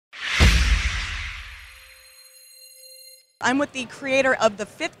I'm with the creator of The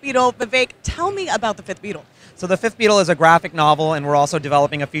Fifth Beatle. Vivek, tell me about The Fifth Beatle. So The Fifth Beatle is a graphic novel, and we're also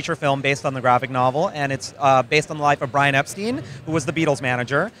developing a feature film based on the graphic novel, and it's based on the life of Brian Epstein, who was the Beatles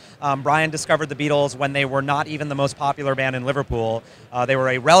manager. Brian discovered the Beatles when they were not even the most popular band in Liverpool. They were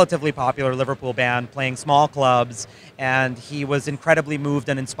a relatively popular Liverpool band playing small clubs, and he was incredibly moved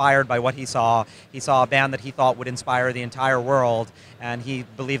and inspired by what he saw. He saw a band that he thought would inspire the entire world, and he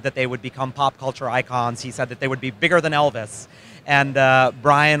believed that they would become pop culture icons. He said that they would be bigger than Elvis. And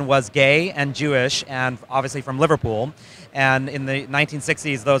Brian was gay and Jewish and obviously from Liverpool. And in the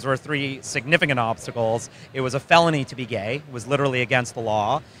 1960s, those were three significant obstacles. It was a felony to be gay. It was literally against the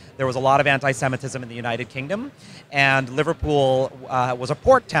law. There was a lot of anti-Semitism in the United Kingdom. And Liverpool was a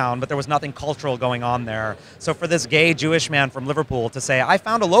port town, but there was nothing cultural going on there. So for this gay Jewish man from Liverpool to say, I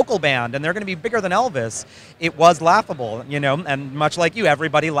found a local band and they're going to be bigger than Elvis, it was laughable, you know, and much like you,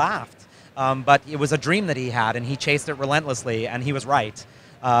 everybody laughed. But it was a dream that he had, and he chased it relentlessly, and he was right.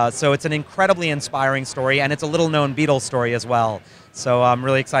 So it's an incredibly inspiring story, and it's a little-known Beatles story as well. So I'm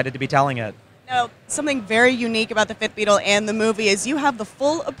really excited to be telling it. Now, something very unique about The Fifth Beatle and the movie is you have the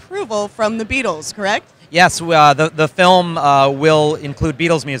full approval from the Beatles, correct? Yes, the film will include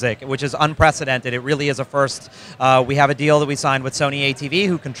Beatles music, which is unprecedented. It really is a first. We have a deal that we signed with Sony ATV,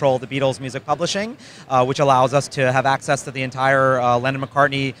 who control the Beatles music publishing, which allows us to have access to the entire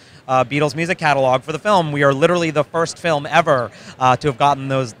Lennon-McCartney Beatles music catalog for the film. We are literally the first film ever to have gotten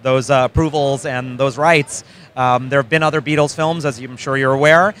those approvals and those rights. There have been other Beatles films, as I'm sure you're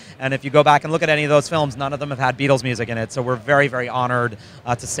aware, and if you go back and look at any of those films, none of them have had Beatles music in it, so we're very, very honored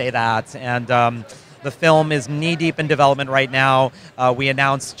to say that. And the film is knee-deep in development right now. We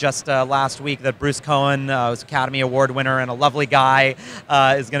announced just last week that Bruce Cohen, who's Academy Award winner and a lovely guy,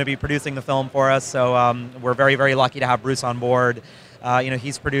 is going to be producing the film for us, so we're very, very lucky to have Bruce on board.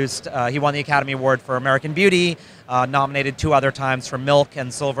 He's produced, he won the Academy Award for American Beauty, nominated 2 other times for Milk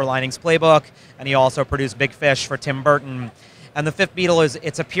and Silver Linings Playbook, and he also produced Big Fish for Tim Burton. And The Fifth Beatle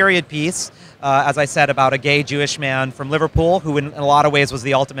it's a period piece, as I said, about a gay Jewish man from Liverpool who in a lot of ways was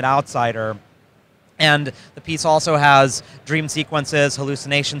the ultimate outsider. And the piece also has dream sequences,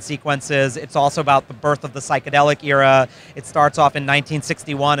 hallucination sequences. It's also about the birth of the psychedelic era. It starts off in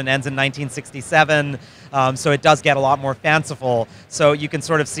 1961 and ends in 1967. So it does get a lot more fanciful. So you can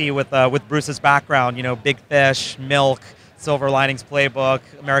sort of see with Bruce's background, you know, Big Fish, Milk, Silver Linings Playbook,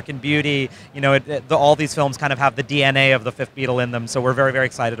 American Beauty, you know, all these films kind of have the DNA of the Fifth Beatle in them. So we're very, very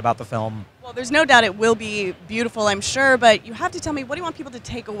excited about the film. Well, there's no doubt it will be beautiful, I'm sure, but you have to tell me, what do you want people to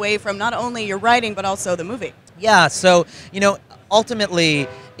take away from not only your writing, but also the movie? Yeah, so, you know, ultimately,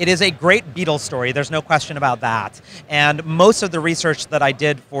 it is a great Beatles story. There's no question about that. And most of the research that I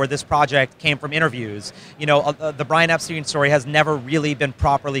did for this project came from interviews. You know, the Brian Epstein story has never really been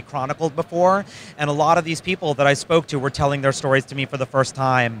properly chronicled before. And a lot of these people that I spoke to were telling their stories to me for the first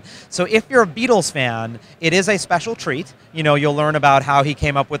time. So if you're a Beatles fan, it is a special treat. You know, you'll learn about how he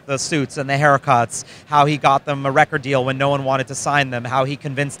came up with the suits and the haircuts, how he got them a record deal when no one wanted to sign them, how he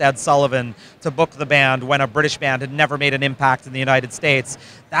convinced Ed Sullivan to book the band when a British band had never made an impact in the United States.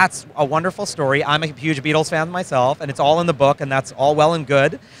 That's a wonderful story. I'm a huge Beatles fan myself, and it's all in the book, and that's all well and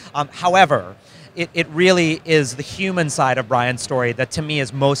good. However, it really is the human side of Brian's story that to me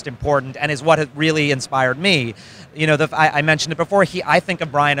is most important and is what has really inspired me. You know, I mentioned it before, I think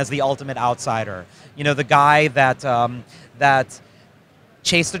of Brian as the ultimate outsider. You know, the guy that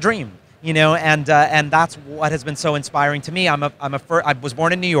chased a dream. You know, and that's what has been so inspiring to me. I was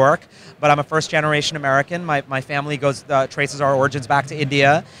born in New York, but I'm a first-generation American. My family traces our origins back to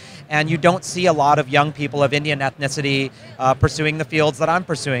India, and you don't see a lot of young people of Indian ethnicity pursuing the fields that I'm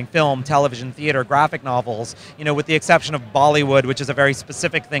pursuing: film, television, theater, graphic novels. You know, with the exception of Bollywood, which is a very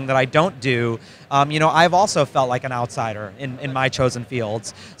specific thing that I don't do. You know, I've also felt like an outsider in my chosen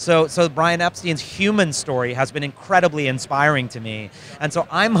fields. So Brian Epstein's human story has been incredibly inspiring to me, and so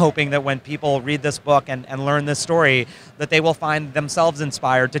I'm hoping that when people read this book and learn this story, that they will find themselves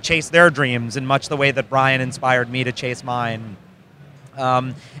inspired to chase their dreams in much the way that Brian inspired me to chase mine.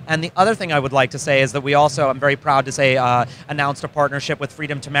 And the other thing I would like to say is that we also, I'm very proud to say, announced a partnership with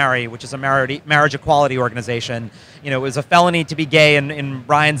Freedom to Marry, which is a marriage equality organization. You know, it was a felony to be gay in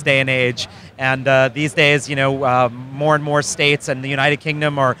Brian's day and age, and these days, you know, more and more states and the United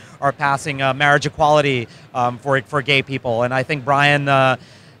Kingdom are passing marriage equality for gay people, and I think Brian,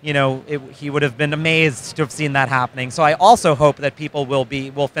 you know, he would have been amazed to have seen that happening. So I also hope that people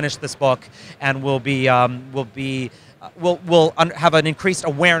will finish this book and will have an increased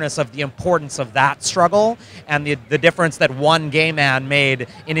awareness of the importance of that struggle and the difference that one gay man made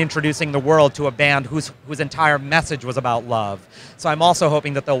in introducing the world to a band whose entire message was about love. So I'm also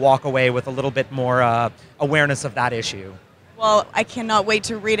hoping that they'll walk away with a little bit more awareness of that issue. Well, I cannot wait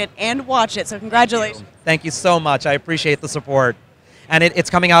to read it and watch it, so congratulations. Thank you so much. I appreciate the support. And it's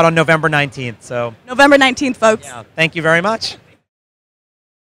coming out on November 19th. So November 19th, folks. yeah, thank you very much.